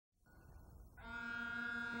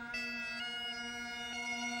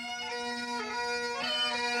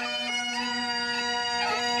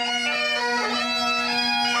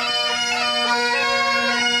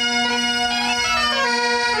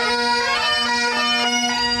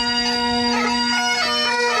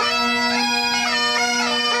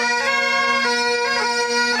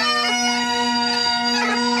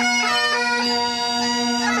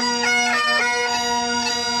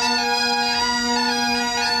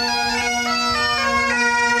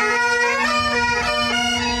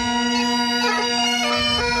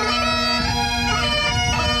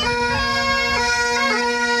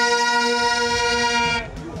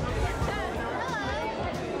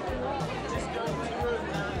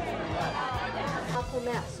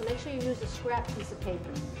sure you use a scrap piece of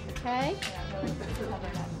paper, okay?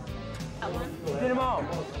 Hit them all. You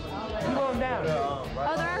go them down. Oh,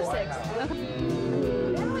 there are 6. Okay.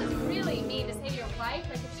 That was really mean to say to your wife,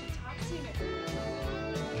 like if she talks to you.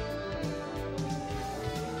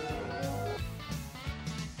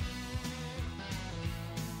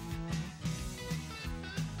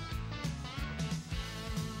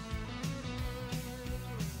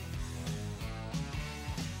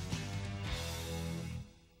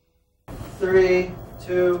 Three,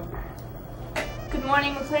 two. Good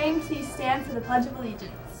morning, McLean. Please stand for the Pledge of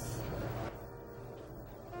Allegiance.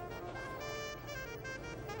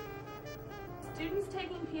 Students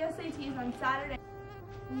taking PSATs on Saturday.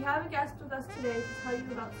 We have a guest with us today to tell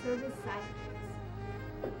you about Service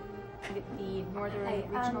Saturdays. The Northern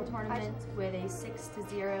Regional Tournament with a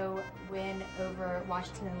 6-0 win over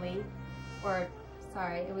Washington and Lee. Or,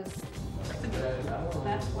 sorry, it was...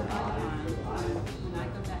 That's what I find when I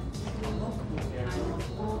go back to the local.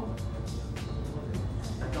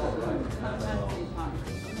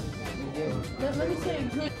 Let me say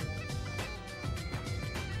good.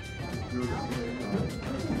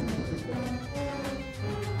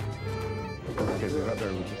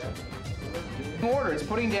 Order. It's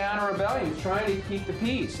putting down a rebellion. It's trying to keep the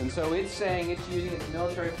peace, and so it's saying it's using its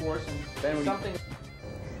military force and something.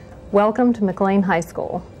 Welcome to McLean High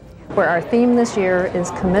School, where our theme this year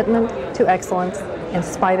is Commitment to Excellence in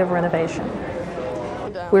Spite of Renovation.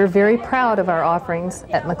 We're very proud of our offerings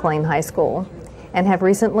at McLean High School and have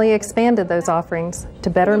recently expanded those offerings to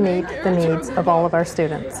better meet the needs of all of our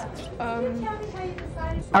students.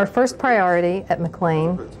 Our first priority at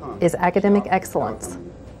McLean is academic excellence.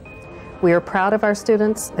 We are proud of our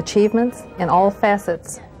students' achievements in all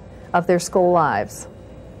facets of their school lives.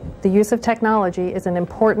 The use of technology is an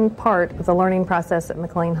important part of the learning process at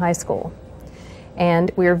McLean High School.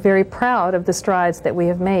 And we are very proud of the strides that we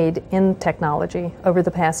have made in technology over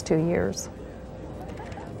the past 2 years.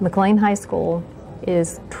 McLean High School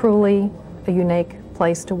is truly a unique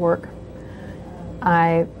place to work.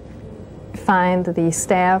 I find the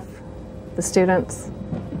staff, the students,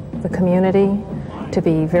 the community to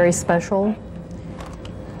be very special.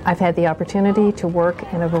 I've had the opportunity to work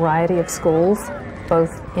in a variety of schools,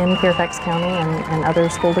 both in Fairfax County and other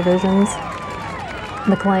school divisions.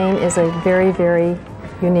 McLean is a very, very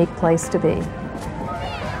unique place to be.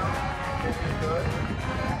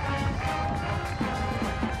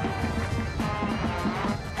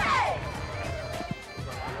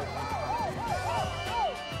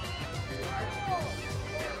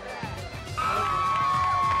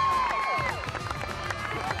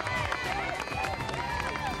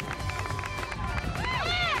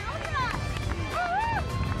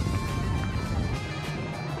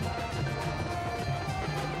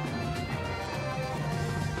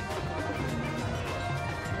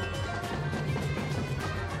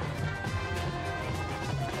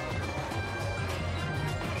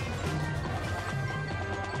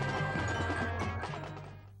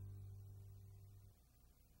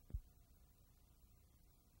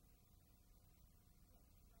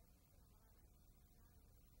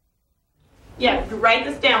 Yeah, write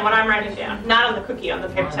this down, what I'm writing down. Not on the cookie, on the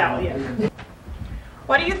paper towel yet.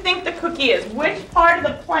 What do you think the cookie is? Which part of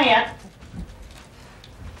the plant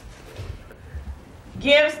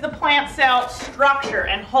gives the plant cell structure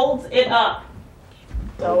and holds it up?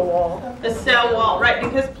 Cell wall. The cell wall, right,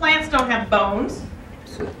 because plants don't have bones.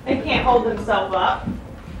 They can't hold themselves up.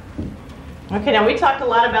 Okay, now we talked a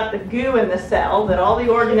lot about the goo in the cell that all the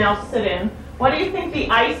organelles sit in. What do you think the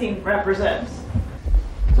icing represents?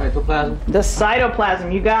 Cytoplasm. The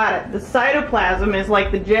cytoplasm, you got it. The cytoplasm is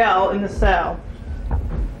like the gel in the cell.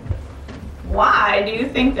 Why do you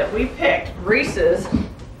think that we picked Reese's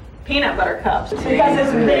peanut butter cups? Because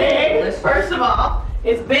it's big, first of all,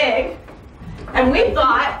 it's big. And we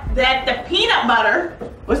thought that the peanut butter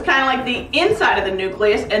was kind of like the inside of the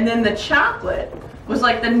nucleus, and then the chocolate was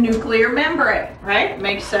like the nuclear membrane, right?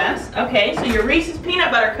 Makes sense. Okay, so your Reese's peanut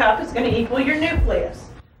butter cup is going to equal your nucleus.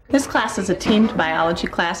 This class is a teamed biology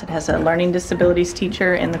class. It has a learning disabilities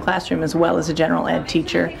teacher in the classroom as well as a general ed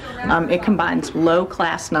teacher. It combines low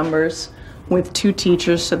class numbers with 2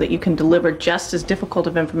 teachers so that you can deliver just as difficult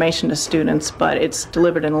of information to students, but it's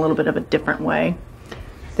delivered in a little bit of a different way.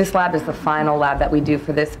 This lab is the final lab that we do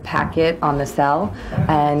for this packet on the cell,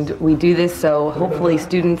 and we do this so hopefully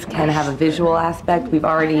students can have a visual aspect. We've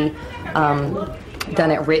already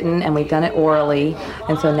done it written and we've done it orally,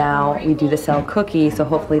 and so now we do the cell cookie so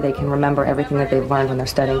hopefully they can remember everything that they've learned when they're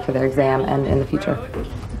studying for their exam and in the future.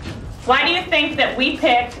 Why do you think that we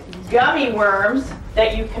picked gummy worms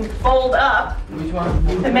that you can fold up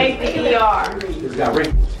to make the ER? It's got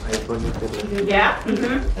wrinkles. Yeah,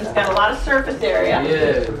 it's got a lot of surface area.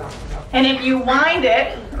 Yeah. And if you wind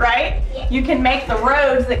it, right, you can make the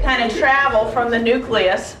roads that kind of travel from the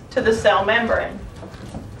nucleus to the cell membrane.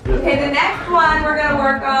 Okay, the next one we're going to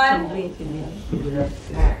work on,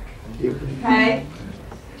 okay,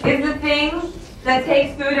 is the thing that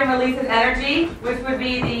takes food and releases energy, which would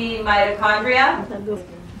be the mitochondria.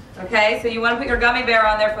 Okay, so you want to put your gummy bear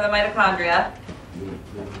on there for the mitochondria.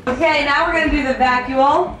 Okay, now we're going to do the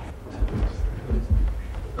vacuole.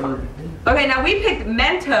 Okay, now we picked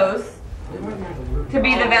Mentos to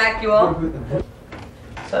be the vacuole.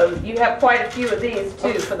 So you have quite a few of these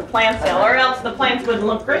too for the plant cell, or else the plants wouldn't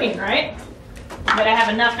look green, right? You gotta have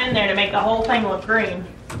enough in there to make the whole thing look green.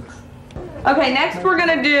 Okay, next we're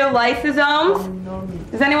going to do lysosomes.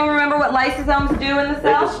 Does anyone remember what lysosomes do in the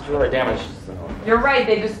cell? They destroy damaged cells. You're right,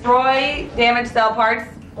 they destroy damaged cell parts.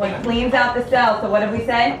 It cleans out the cell. So what did we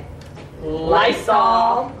say?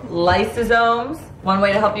 Lysol. Lysosomes. One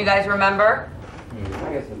way to help you guys remember.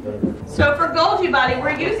 So for Golgi Body,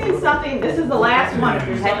 we're using something, this is the last one if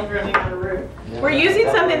your head is really on the root. We're using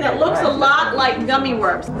something that looks a lot like gummy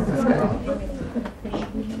worms.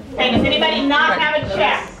 Okay, does anybody not have a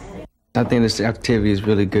check? I think this activity is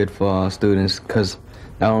really good for students because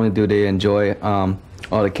not only do they enjoy all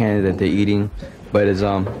the candy that they're eating, but it's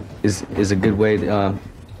a good way,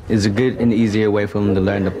 it's a good and easier way for them to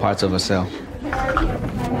learn the parts of a cell.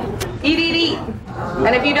 Eat, eat, eat.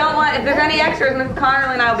 And if you don't want, if there's any extras, Mrs.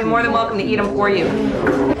 Connerly and I will be more than welcome to eat them for you.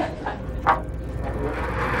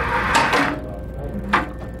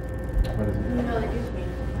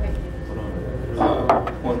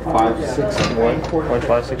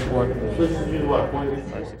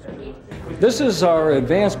 0.561. This is our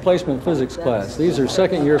advanced placement physics class. These are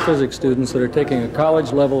second-year physics students that are taking a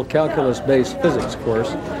college-level calculus-based physics course.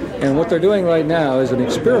 And what they're doing right now is an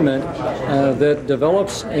experiment that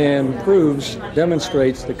develops and proves,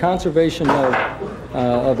 demonstrates the conservation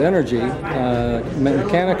of energy,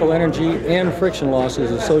 mechanical energy, and friction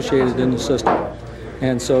losses associated in the system.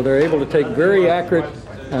 And so they're able to take very accurate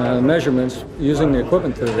measurements using the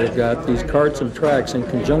equipment that they've got, these carts and tracks, in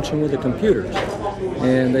conjunction with the computers.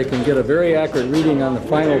 And they can get a very accurate reading on the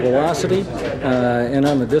final velocity and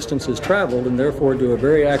on the distances traveled, and therefore do a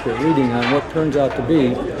very accurate reading on what turns out to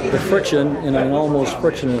be the friction in an almost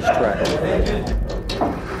frictionless track.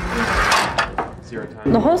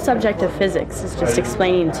 The whole subject of physics is just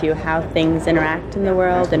explaining to you how things interact in the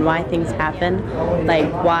world and why things happen,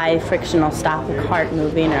 like why friction will stop a cart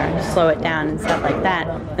moving or slow it down and stuff like that.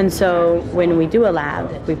 And so when we do a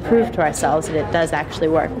lab, we prove to ourselves that it does actually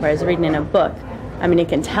work, whereas reading in a book, I mean, it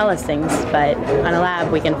can tell us things, but on a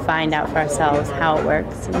lab we can find out for ourselves how it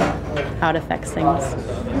works and how it affects things.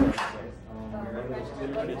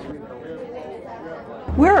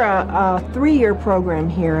 We're a three-year program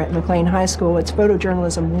here at McLean High School. It's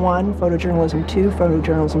Photojournalism 1, Photojournalism 2,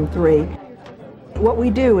 Photojournalism 3. What we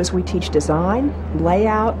do is we teach design,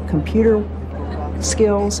 layout, computer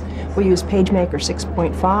skills. We use PageMaker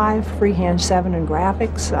 6.5, Freehand 7 and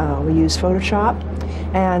graphics. We use Photoshop.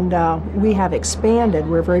 And we have expanded.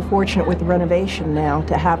 We're very fortunate with the renovation now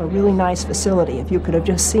to have a really nice facility. If you could have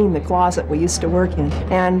just seen the closet we used to work in.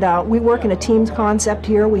 And we work in a team concept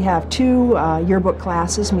here. We have two yearbook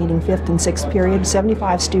classes meeting 5th and 6th period,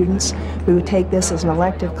 75 students who take this as an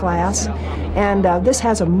elective class. And this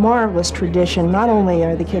has a marvelous tradition. Not only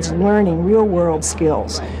are the kids learning real-world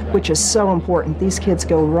skills, which is so important. These kids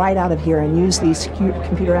go right out of here and use these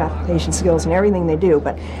computer application skills in everything they do,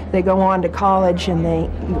 but they go on to college, and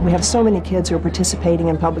we have so many kids who are participating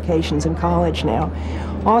in publications in college now.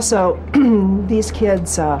 Also, these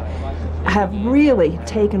kids have really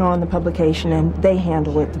taken on the publication, and they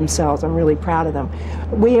handle it themselves. I'm really proud of them.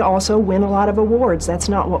 We also win a lot of awards. That's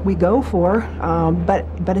not what we go for,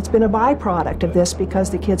 but it's been a byproduct of this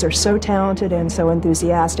because the kids are so talented and so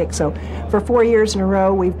enthusiastic. So for 4 years in a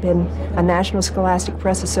row, we've been a National Scholastic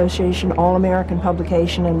Press Association All-American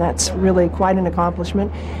publication, and that's really quite an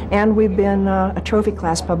accomplishment. And we've been a trophy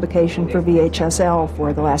class publication for VHSL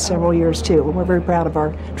for the last several years too. We're very proud of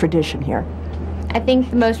our tradition here. I think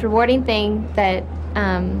the most rewarding thing that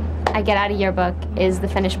I get out of yearbook is the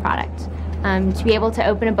finished product. To be able to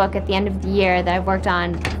open a book at the end of the year that I've worked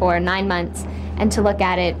on for 9 months and to look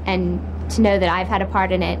at it and to know that I've had a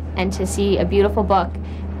part in it, and to see a beautiful book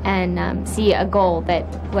and see a goal that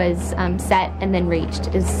was set and then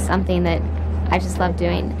reached is something that I just love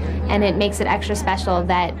doing. And it makes it extra special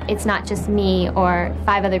that it's not just me or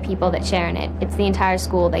 5 other people that share in it. It's the entire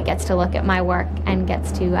school that gets to look at my work and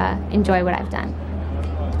gets to enjoy what I've done.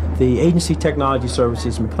 The Agency Technology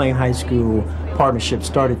Services McLean High School partnership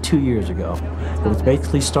started 2 years ago. It was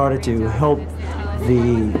basically started to help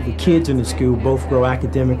the kids in the school both grow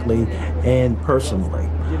academically and personally.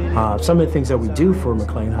 Some of the things that we do for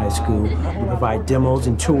McLean High School, we provide demos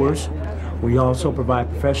and tours. We also provide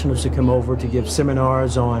professionals to come over to give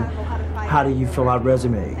seminars on how do you fill out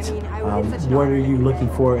resumes, what are you looking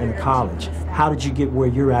for in a college, how did you get where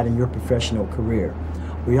you're at in your professional career.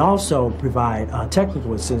 We also provide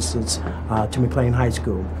technical assistance to McLean High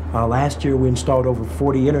School. Last year we installed over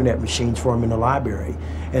 40 internet machines for them in the library,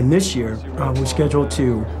 and this year we're scheduled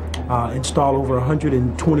to install over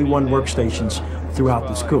 121 workstations throughout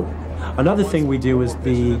the school. Another thing we do is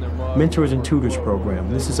the Mentors and Tutors program.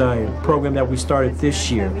 This is a program that we started this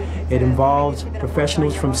year. It involves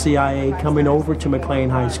professionals from CIA coming over to McLean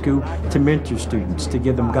High School to mentor students, to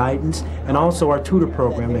give them guidance, and also our tutor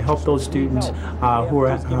program to help those students who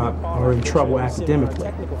are in trouble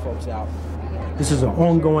academically. This is an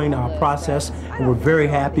ongoing process, and we're very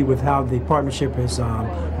happy with how the partnership has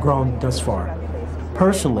grown thus far.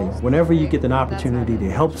 Personally, whenever you get an opportunity to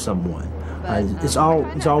help someone, it's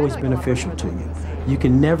always beneficial to you. You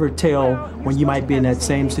can never tell when you might be in that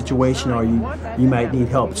same situation or you might need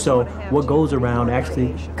help. So what goes around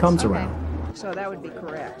actually comes around. So that would be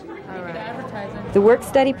correct. All right. The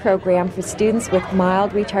work-study program for students with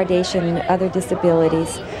mild retardation and other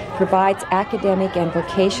disabilities provides academic and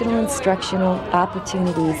vocational instructional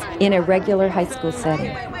opportunities in a regular high school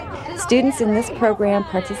setting. Students in this program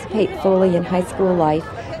participate fully in high school life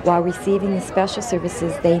while receiving the special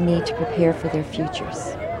services they need to prepare for their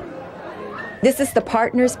futures. This is the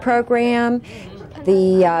Partners program.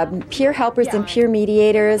 The peer helpers and peer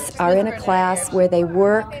mediators are in a class where they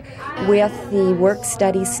work with the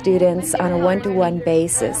work-study students on a one-to-one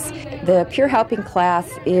basis. The peer helping class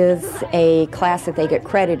is a class that they get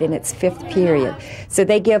credit in its 5th period. So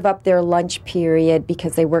they give up their lunch period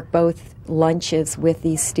because they work both lunches with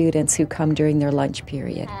these students who come during their lunch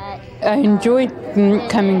period. I enjoyed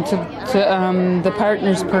coming to the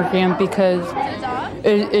Partners program because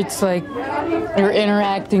it's like you're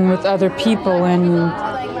interacting with other people,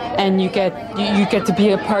 and you get to be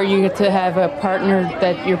a part. You get to have a partner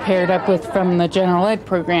that you're paired up with from the general ed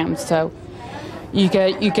program. So you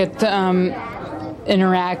get to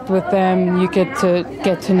interact with them. You get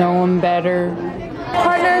to know them better.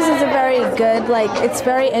 Partners is a very good, it's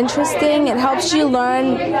very interesting. It helps you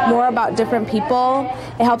learn more about different people.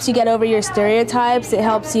 It helps you get over your stereotypes. It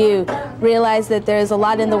helps you realize that there's a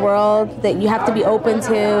lot in the world that you have to be open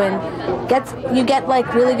to, and you get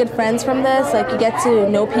really good friends from this. You get to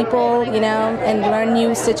know people, and learn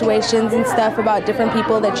new situations and stuff about different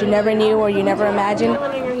people that you never knew or you never imagined.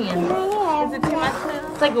 Is it too much?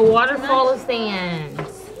 It's like a waterfall of sand.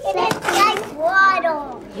 It's like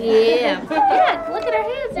water. Yeah. Yeah, look at her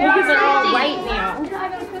hands. They're all white now.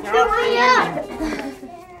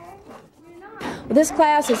 This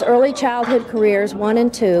class is Early Childhood Careers 1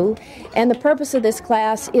 and 2, and the purpose of this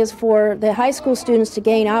class is for the high school students to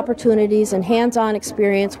gain opportunities and hands-on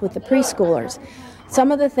experience with the preschoolers.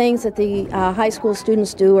 Some of the things that the high school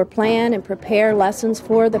students do are plan and prepare lessons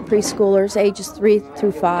for the preschoolers ages 3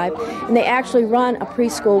 through 5, and they actually run a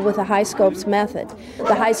preschool with a high scopes method.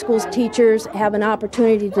 The high school's teachers have an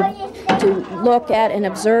opportunity to look at and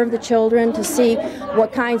observe the children to see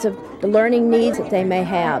what kinds of learning needs that they may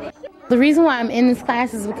have. The reason why I'm in this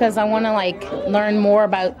class is because I want to learn more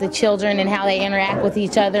about the children and how they interact with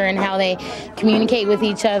each other and how they communicate with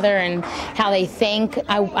each other and how they think.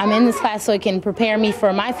 I'm in this class so it can prepare me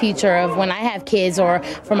for my future of when I have kids, or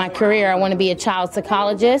for my career. I want to be a child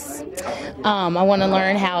psychologist. I want to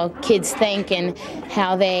learn how kids think and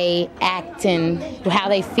how they act and how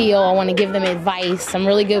they feel. I want to give them advice. I'm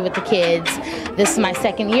really good with the kids. This is my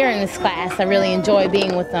 2nd year in this class. I really enjoy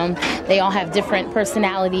being with them. They all have different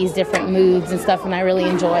personalities, different moods and stuff, and I really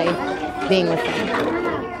enjoy being with them.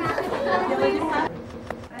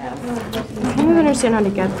 I don't understand how to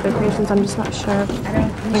get the equations. I'm just not sure.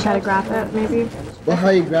 How to graph it, maybe? Well, how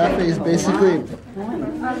you graph it is basically,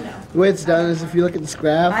 the way it's done is if you look at this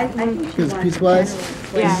graph, because it's piecewise,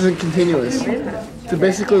 this isn't continuous. So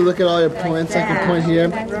basically look at all your points, like a point here,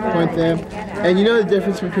 point there, and you know the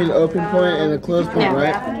difference between an open point and a closed point,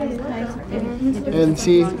 right? And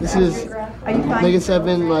see, this is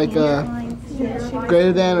 -7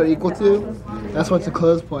 greater than or equal to. That's what's a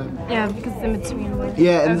closed point. Yeah, because it's in between.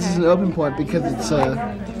 Yeah, and this is an open point because it's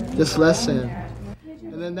just less than.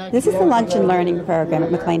 This is the Lunch and Learning program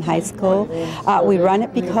at McLean High School. We run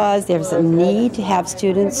it because there's a need to have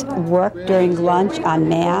students work during lunch on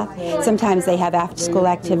math. Sometimes they have after-school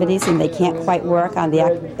activities and they can't quite work on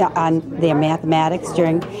their mathematics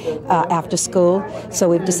during after school. So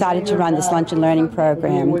we've decided to run this Lunch and Learning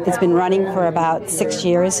program. It's been running for about 6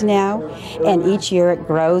 years now, and each year it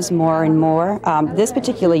grows more and more. This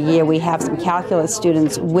particular year we have some calculus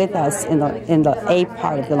students with us in the A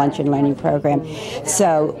part of the Lunch and Learning program.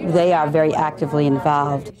 So they are very actively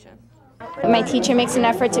involved. My teacher makes an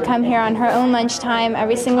effort to come here on her own lunchtime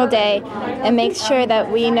every single day and makes sure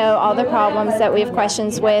that we know all the problems that we have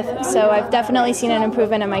questions with. So I've definitely seen an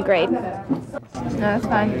improvement in my grade. No, that's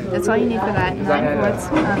fine. That's all you need for that.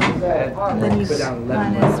 9/4. And then you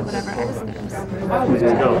minus whatever x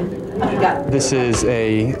there is. This is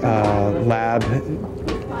a lab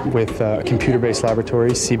with computer-based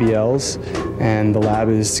laboratories, CBLs, and the lab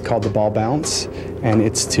is called the Ball Bounce, and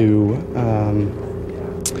it's to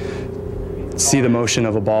see the motion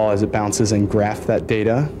of a ball as it bounces and graph that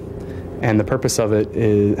data. And the purpose of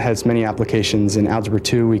it has many applications. In Algebra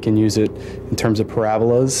 2, we can use it in terms of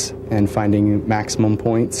parabolas and finding maximum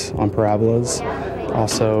points on parabolas.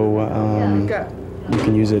 Also, you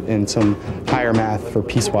can use it in some higher math for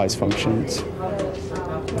piecewise functions.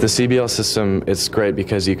 The CBL system, it's great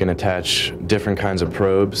because you can attach different kinds of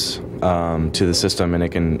probes to the system, and it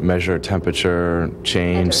can measure temperature,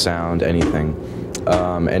 change, sound, anything.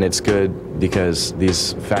 And it's good because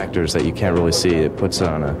these factors that you can't really see, it puts it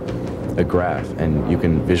on a graph, and you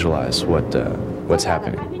can visualize what's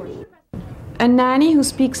happening. A nanny who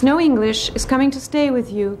speaks no English is coming to stay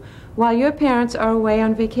with you while your parents are away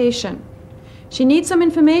on vacation. She needs some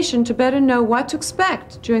information to better know what to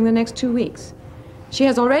expect during the next 2 weeks. She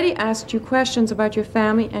has already asked you questions about your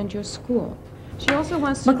family and your school. She also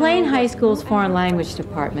wants to McLean High School's Foreign Language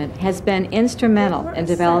Department has been instrumental in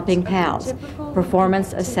developing PALS,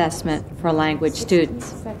 Performance Assessment for Language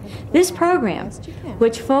Students. This program,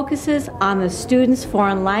 which focuses on the students'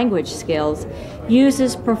 foreign language skills,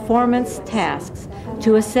 uses performance tasks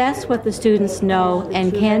to assess what the students know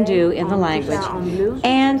and can do in the language,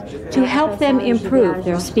 and to help them improve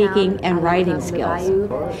their speaking and writing skills.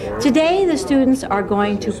 Today, the students are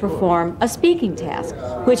going to perform a speaking task,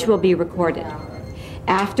 which will be recorded.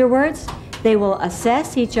 Afterwards, they will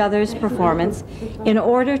assess each other's performance in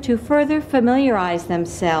order to further familiarize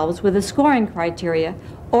themselves with the scoring criteria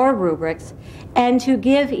or rubrics, and to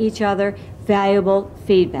give each other valuable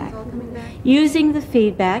feedback. Using the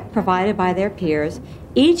feedback provided by their peers,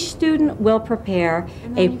 each student will prepare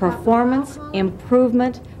a performance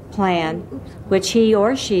improvement plan, which he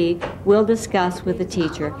or she will discuss with the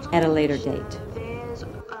teacher at a later date.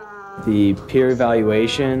 The peer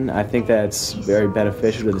evaluation, I think that's very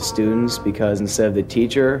beneficial to the students, because instead of the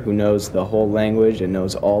teacher who knows the whole language and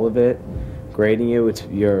knows all of it grading you, it's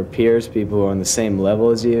your peers, people who are on the same level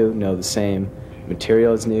as you, know the same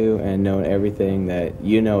material as you, and know everything that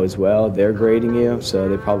you know as well. They're grading you, so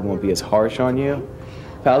they probably won't be as harsh on you.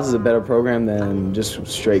 PALS is a better program than just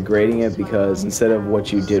straight grading it, because instead of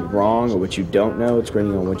what you did wrong or what you don't know, it's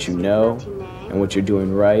grading on what you know and what you're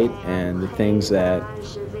doing right and the things that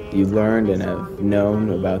you learned and have known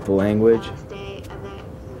about the language.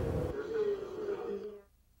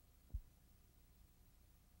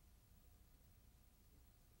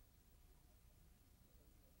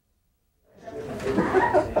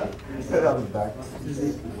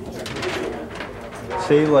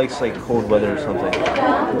 Say he likes like cold weather or something.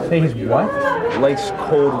 Say he's what? Likes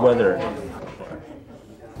cold weather.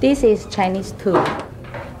 This is Chinese 2.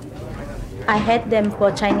 I had them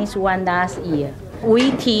for Chinese 1 last year.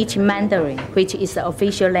 We teach Mandarin, which is the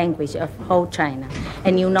official language of whole China.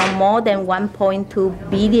 And you know, more than 1.2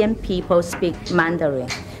 billion people speak Mandarin.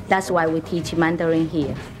 That's why we teach Mandarin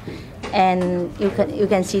here. And you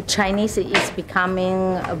can see Chinese is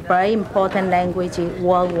becoming a very important language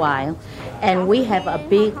worldwide. And we have a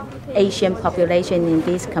big Asian population in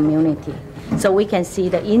this community. So we can see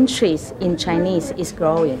the interest in Chinese is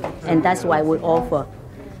growing. And that's why we offer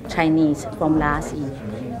Chinese from last year.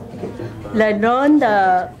 They learn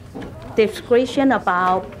the description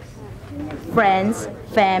about friends,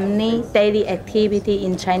 family, daily activity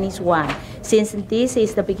in Chinese 1. Since this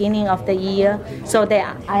is the beginning of the year, so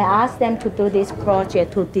I asked them to do this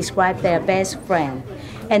project to describe their best friend.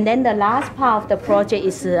 And then the last part of the project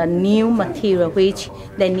is a new material which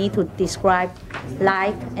they need to describe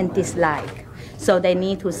like and dislike. So they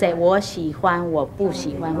need to say 我喜欢,我不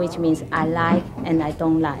喜欢, which means I like and I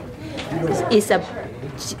don't like. It's a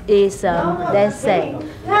is, let's say,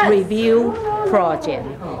 review project.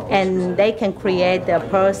 And they can create the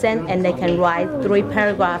person and they can write 3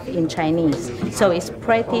 paragraphs in Chinese. So it's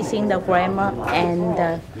practicing the grammar and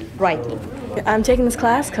the writing. I'm taking this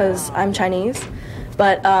class because I'm Chinese,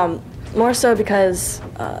 but more so because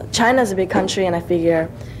China is a big country and I figure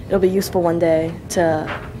it'll be useful one day to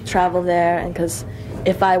travel there, and because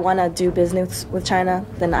if I want to do business with China,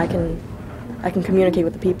 then I can communicate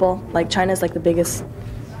with the people. Like, China is like the biggest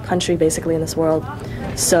country basically in this world,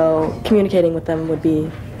 so communicating with them would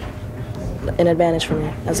be an advantage for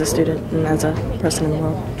me as a student and as a person in the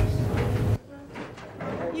world.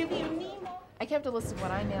 I kept a list of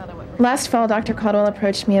what I know. Last fall, Dr. Caldwell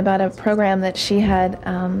approached me about a program that she had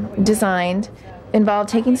designed. Involved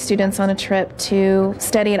taking students on a trip to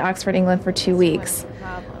study at Oxford, England for 2 weeks.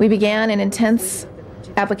 We began an intense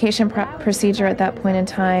application procedure at that point in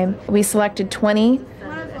time. We selected 20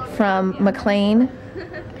 from McLean,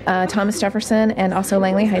 Thomas Jefferson, and also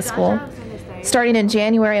Langley High School. Starting in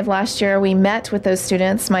January of last year, we met with those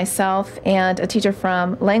students, myself and a teacher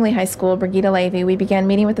from Langley High School, Brigida Levy. We began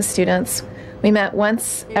meeting with the students. We met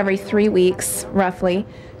once every 3 weeks, roughly,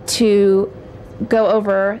 to go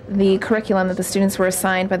over the curriculum that the students were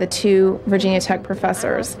assigned by the 2 Virginia Tech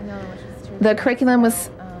professors. The curriculum was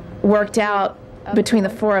worked out between the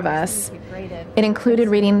 4 of us. It included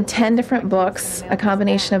reading 10 different books, a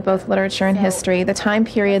combination of both literature and history. The time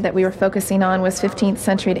period that we were focusing on was 15th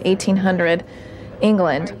century to 1800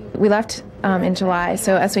 England. We left in July,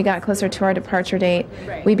 so as we got closer to our departure date,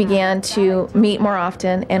 we began to meet more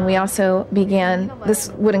often, and we also began, this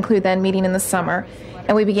would include then meeting in the summer,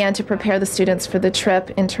 and we began to prepare the students for the trip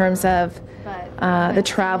in terms of the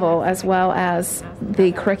travel as well as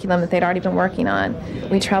the curriculum that they'd already been working on.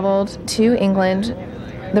 We traveled to England.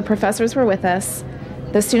 The professors were with us.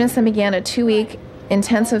 The students then began a 2-week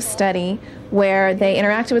intensive study where they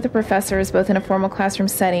interacted with the professors both in a formal classroom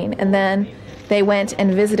setting, and then they went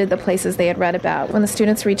and visited the places they had read about. When the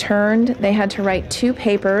students returned, they had to write 2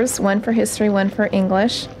 papers, one for history, one for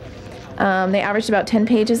English. They averaged about 10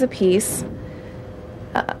 pages apiece.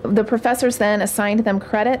 The professors then assigned them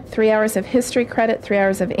credit, 3 hours of history credit, 3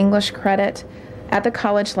 hours of English credit at the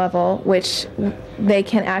college level, which they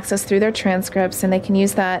can access through their transcripts, and they can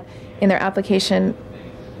use that in their application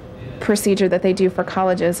procedure that they do for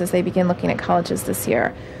colleges as they begin looking at colleges this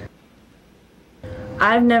year.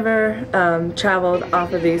 I've never traveled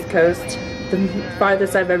off of the East Coast. The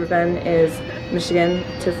farthest I've ever been is Michigan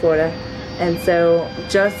to Florida, and so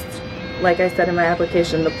just like I said in my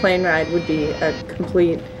application, the plane ride would be a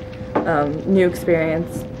complete new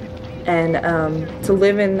experience. And to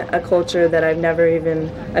live in a culture that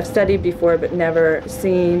I've studied before but never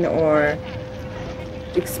seen or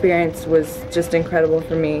experienced was just incredible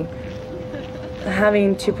for me.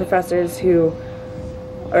 Having 2 professors who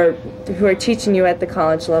are teaching you at the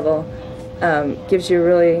college level gives you a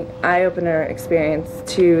really eye-opener experience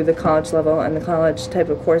to the college level and the college type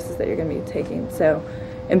of courses that you're going to be taking. So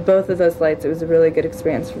in both of those lights, it was a really good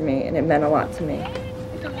experience for me, and it meant a lot to me.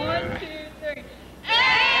 1, 2, 3.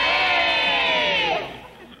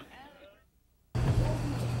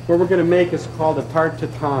 What we're going to make is called a tarte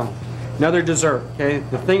tatin, another dessert. Okay.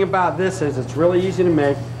 The thing about this is it's really easy to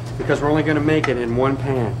make because we're only going to make it in 1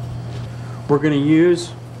 pan. We're going to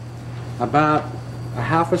use about a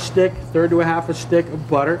half a stick, 1/3 to a half a stick of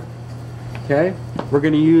butter. Okay. We're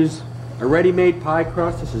going to use a ready-made pie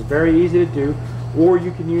crust. This is very easy to do. Or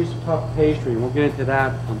you can use puff pastry. We'll get into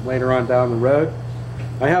that later on down the road.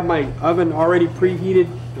 I have my oven already preheated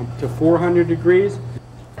to 400 degrees.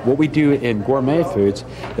 What we do in gourmet foods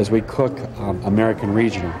is we cook American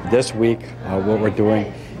regional. This week, what we're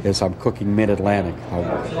doing is I'm cooking Mid-Atlantic.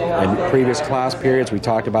 In previous class periods, we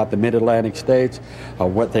talked about the Mid-Atlantic states,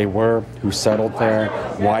 what they were, who settled there,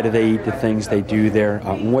 why do they eat the things they do there,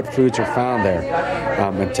 what foods are found there.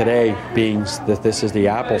 And today, being that this is the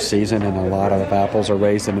apple season and a lot of apples are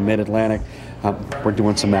raised in the Mid-Atlantic, we're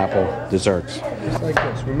doing some apple desserts. Just like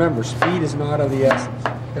this. Remember, speed is not of the essence.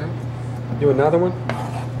 Okay? Do another one.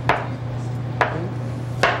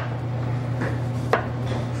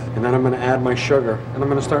 And then I'm going to add my sugar, and I'm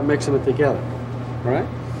going to start mixing it together. All right?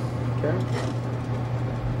 Okay.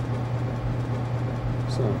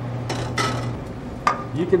 So,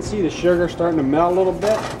 you can see the sugar starting to melt a little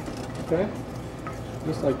bit. Okay?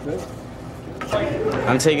 Just like this.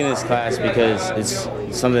 I'm taking this class because it's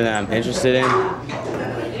something that I'm interested in.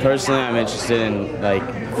 Personally, I'm interested in like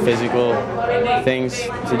physical things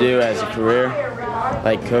to do as a career,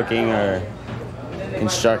 like cooking or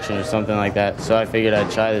construction or something like that. So I figured I'd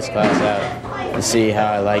try this class out to see how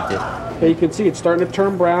I liked it. Okay, you can see it's starting to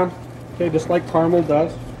turn brown. Okay, just like caramel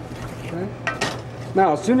does. Okay.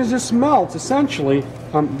 Now, as soon as this melts, essentially,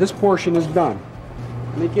 this portion is done.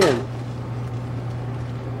 And again,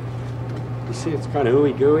 you see it's kind of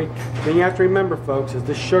ooey gooey. Then you have to remember, folks, is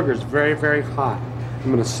this sugar is very, very hot.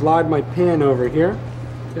 I'm going to slide my pan over here,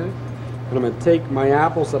 okay? And I'm going to take my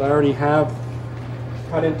apples that I already have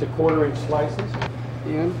cut into 1/4-inch slices,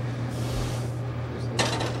 and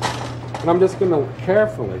I'm just going to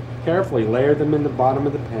carefully layer them in the bottom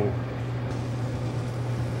of the pan.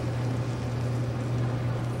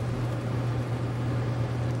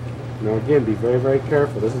 Now again, be very, very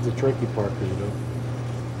careful. This is the tricky part because you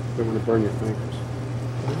don't want to burn your fingers.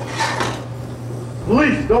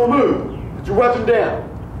 Police, don't move. Put your weapon down.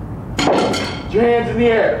 Put your hands in the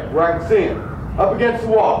air where I can see them. Up against the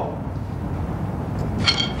wall.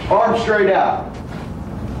 Arms straight out.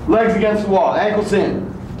 Legs against the wall. Ankles in.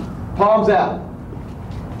 Palms out.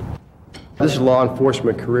 This is law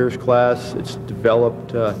enforcement careers class. It's developed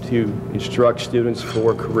to instruct students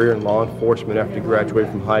for career in law enforcement after they graduate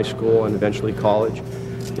from high school and eventually college.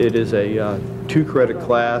 It is a 2-credit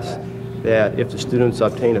class that if the students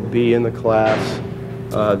obtain a B in the class,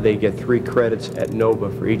 they get 3 credits at NOVA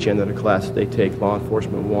for each end of the class that they take, Law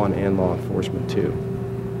Enforcement 1 and Law Enforcement 2.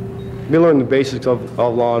 They learn the basics of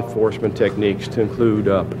law enforcement techniques to include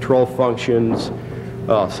patrol functions,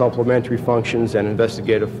 supplementary functions, and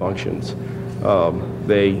investigative functions.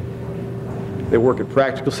 They work at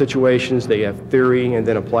practical situations, they have theory, and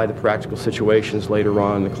then apply the practical situations later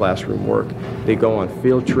on in the classroom work. They go on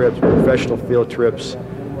field trips, professional field trips,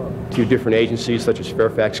 to different agencies such as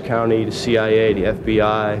Fairfax County, the CIA, the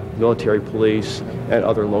FBI, military police, and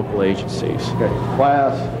other local agencies. Okay,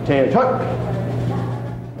 class, attention.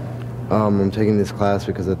 I'm taking this class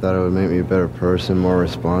because I thought it would make me a better person, more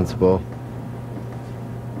responsible.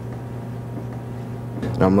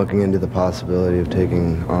 And I'm looking into the possibility of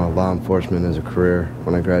taking law enforcement as a career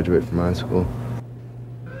when I graduate from high school.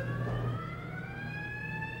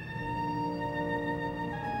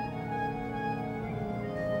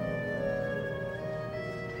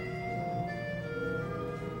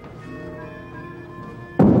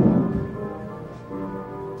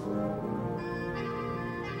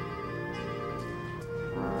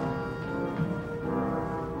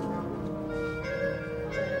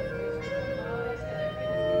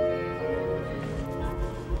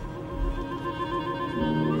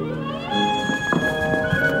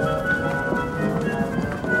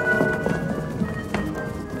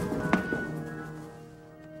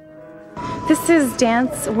 This is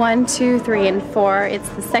dance 1, 2, 3, and 4. It's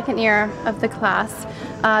the second year of the class.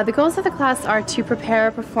 The goals of the class are to prepare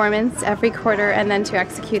a performance every quarter and then to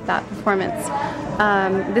execute that performance.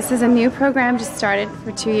 This is a new program, just started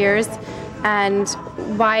for 2 years, and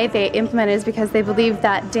why they implement it is because they believe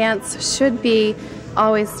that dance should be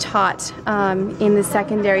always taught in the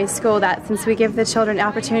secondary school, that since we give the children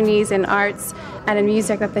opportunities in arts and in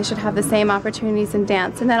music, that they should have the same opportunities in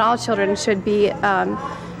dance, and that all children should be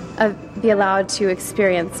allowed to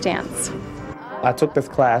experience dance. I took this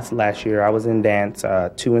class last year. I was in dance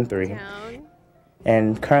 2 and 3,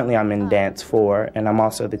 and currently I'm in dance 4, and I'm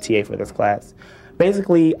also the TA for this class.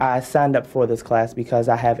 Basically, I signed up for this class because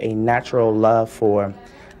I have a natural love for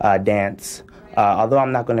dance. Although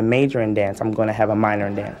I'm not going to major in dance, I'm going to have a minor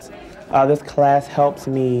in dance. This class helps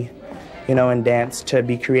me, in dance to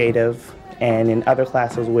be creative, and in other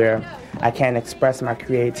classes where I can express my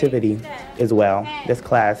creativity as well. This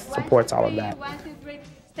class supports all of that. 1, 2, 3,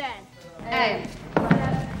 stand. And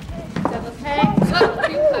double take.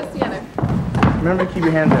 Feet close together. Remember to keep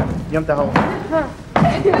your hands up. You have to hold.